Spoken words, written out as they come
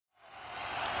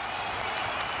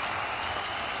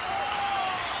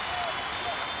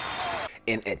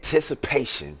In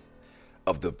anticipation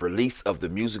of the release of the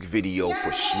music video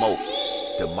for Smoke,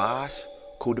 Dimash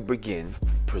Quadaibergen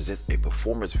presents a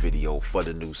performance video for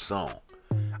the new song.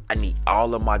 I need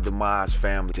all of my Dimash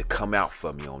family to come out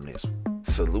for me on this.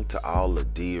 Salute to all the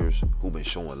dears who've been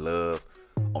showing love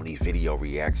on these video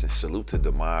reactions. Salute to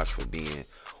Dimash for being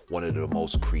one of the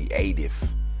most creative,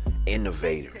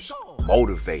 innovators,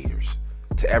 motivators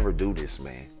to ever do this,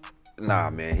 man. Nah,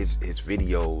 man, his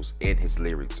videos and his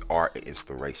lyrics are an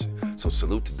inspiration. So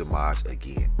salute to Dimash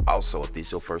again. Also, if this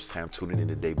is your first time tuning in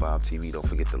to Daybomb TV, don't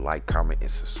forget to like, comment, and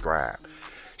subscribe.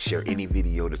 Share any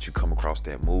video that you come across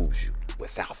that moves you.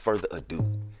 Without further ado,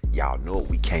 y'all know what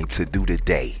we came to do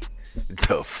today.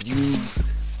 The fuse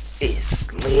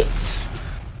is lit.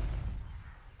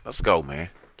 Let's go, man.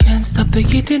 Can't stop the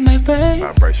heat in my veins.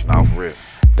 Vibration off rip.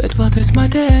 But what is my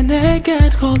DNA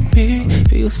can't hold me.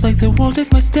 Feels like the world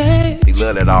is my stage. He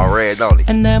love that already, don't he?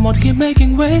 And I'm out here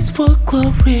making ways for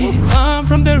glory. I'm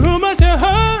from the rumors you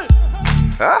heard.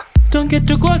 Huh? Don't get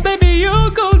too close, baby,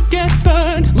 you could get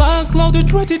burned. Like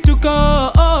cloud, ready to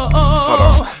go. Hold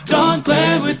on. Don't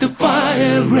play with the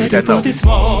fire, ready for the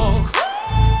smoke.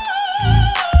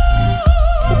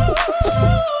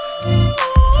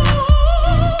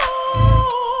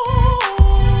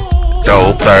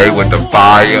 Don't play with the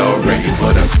fire, ready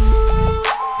for the...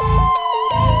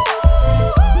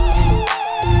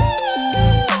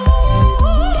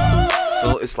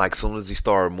 So it's like soon as he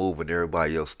started moving,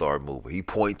 everybody else started moving. He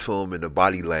point to him in the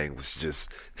body language, just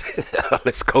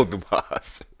let's go,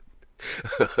 Dimash.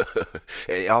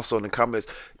 And also in the comments,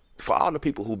 for all the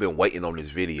people who've been waiting on this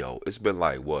video, it's been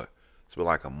like what? It's been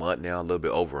like a month now, a little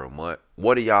bit over a month.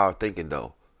 What are y'all thinking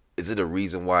though? Is it a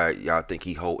reason why y'all think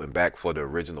he holding back for the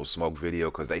original Smoke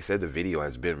video? Because they said the video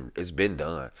has been, it's been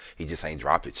done. He just ain't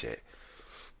dropped it yet.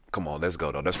 Come on, let's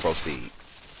go though. Let's proceed.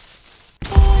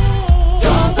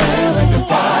 Don't play with the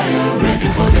fire, ready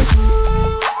for this.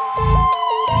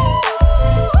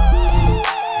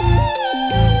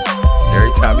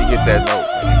 Every time he hit that note,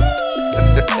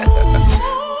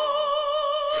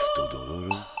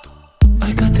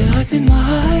 I got the eyes in my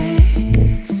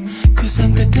eyes, 'cause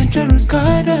I'm the dangerous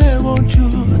guy that want you.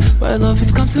 My love,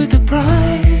 it comes with a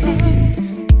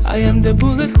price. I am the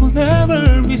bullet who'll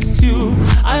never miss you.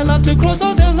 I love to cross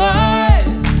all the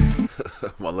lines.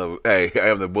 My love, hey, I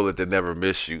am the bullet that never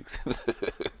miss you.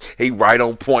 He right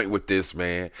on point with this,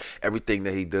 man. Everything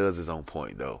that he does is on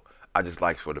point, though. I just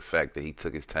like for the fact that he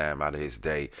took his time out of his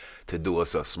day to do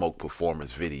us a Smoke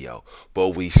performance video.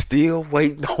 But we still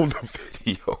waiting on the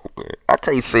video, man. I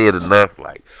can't say it enough.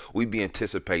 Like, we be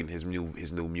anticipating his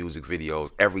new music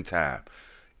videos every time.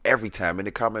 Every time. In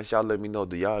the comments, y'all let me know,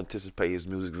 do y'all anticipate his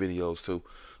music videos too?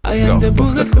 I am the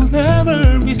bullet who'll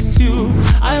never miss you.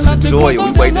 I love to enjoy it.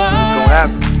 We wait to see what's gonna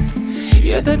happen.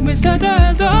 Yeah, that means that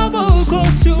I'll double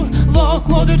cross you. Lock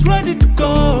loaded, ready to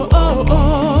go.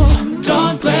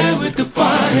 Don't play with the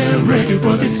fire, ready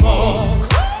for the smoke.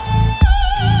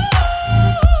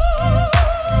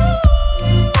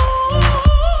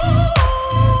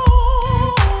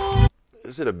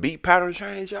 Is it a beat pattern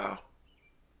change, y'all?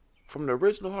 From the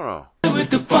original? Hold on. With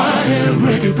the fire,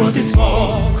 ready for the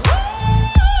smoke.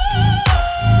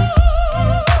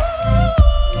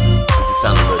 It just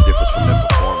sounded a little different from that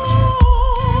performance.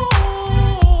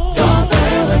 Don't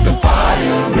play with the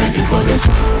fire, ready for the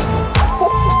smoke.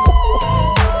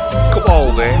 Come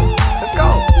on, man. Let's go.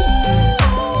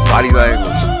 Body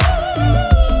language.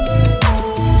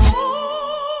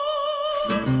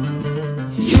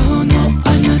 You know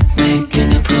I'm not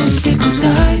making a promise, because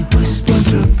I was born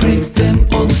to break them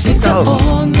all. It's the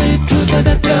only truth that I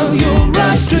tell you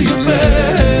right to your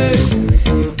face.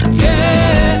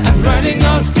 Yeah, I'm riding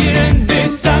out here in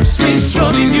this dark streets,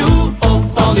 robbing you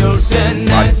of all your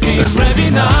sanity.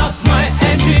 Revving up my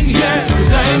engine, yeah,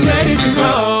 'cause I am ready to go.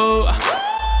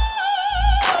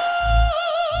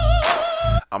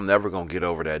 I'm never gonna get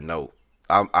over that note.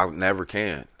 I never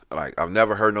can. Like, I've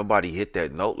never heard nobody hit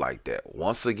that note like that.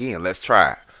 Once again, let's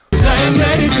try. 'Cause I am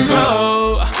ready to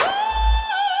go.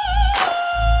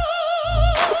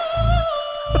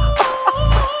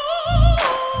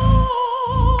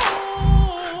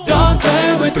 Don't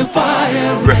play with the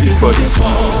fire, ready for the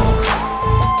smoke.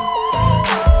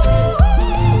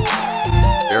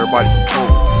 Everybody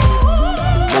move.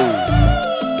 Move.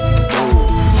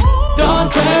 Don't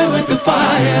play with the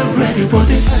fire, ready for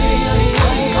the smoke.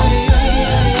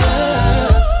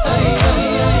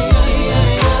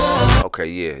 Okay,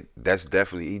 yeah, that's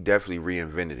definitely, he definitely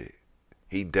reinvented it.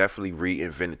 He definitely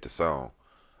reinvented the song.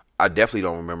 I definitely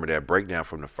don't remember that breakdown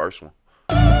from the first one.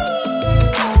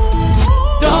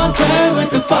 Don't play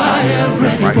with the fire,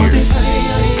 ready Right for here. this.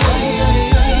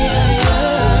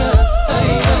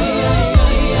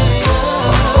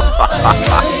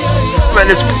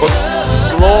 man, it's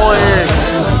blowing.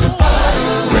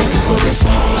 Ready for the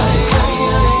smoke.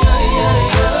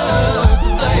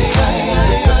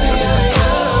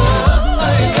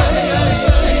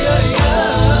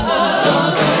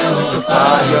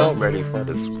 Yo, ready for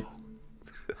the smoke.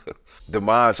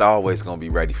 Dimash always gonna be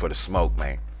ready for the smoke,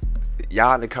 man.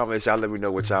 Y'all in the comments, y'all let me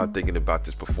know what y'all thinking about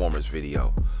this performance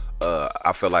video.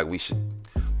 I feel like we should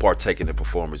partake in the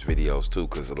performance videos too,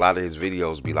 because a lot of his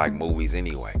videos be like movies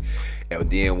anyway. And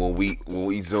then when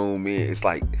we zoom in, it's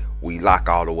like we lock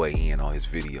all the way in on his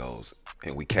videos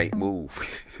and we can't move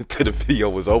till the video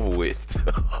was over with.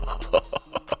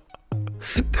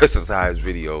 That's just how his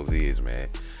videos is, man.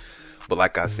 But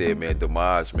like I said, man,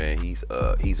 Dimash, man, he's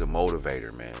a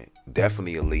motivator, man.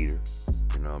 Definitely a leader.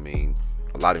 You know what I mean?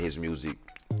 A lot of his music,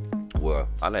 well,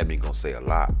 I'm not even gonna say a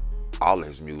lot. All of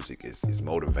his music is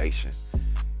motivation.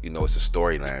 You know, it's a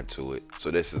storyline to it.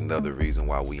 So this is another reason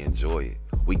why we enjoy it.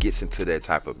 We get into that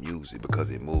type of music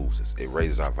because it moves us. It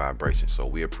raises our vibration. So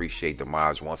we appreciate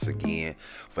Dimash once again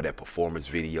for that performance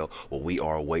video. Well, we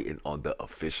are waiting on the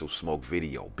official Smoke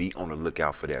video. Be on the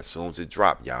lookout for that. As soon as it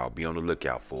drops, y'all, be on the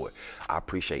lookout for it. I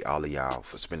appreciate all of y'all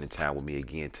for spending time with me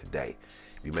again today.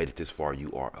 If you made it this far,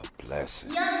 you are a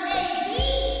blessing.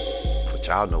 But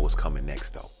y'all know what's coming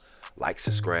next, though. Like,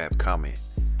 subscribe, comment,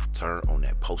 turn on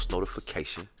that post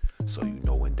notification so you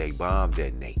know when they bomb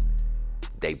detonate.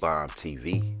 They Bomb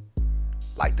TV,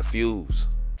 like the fuse.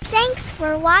 Thanks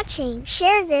for watching.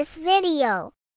 Share this video.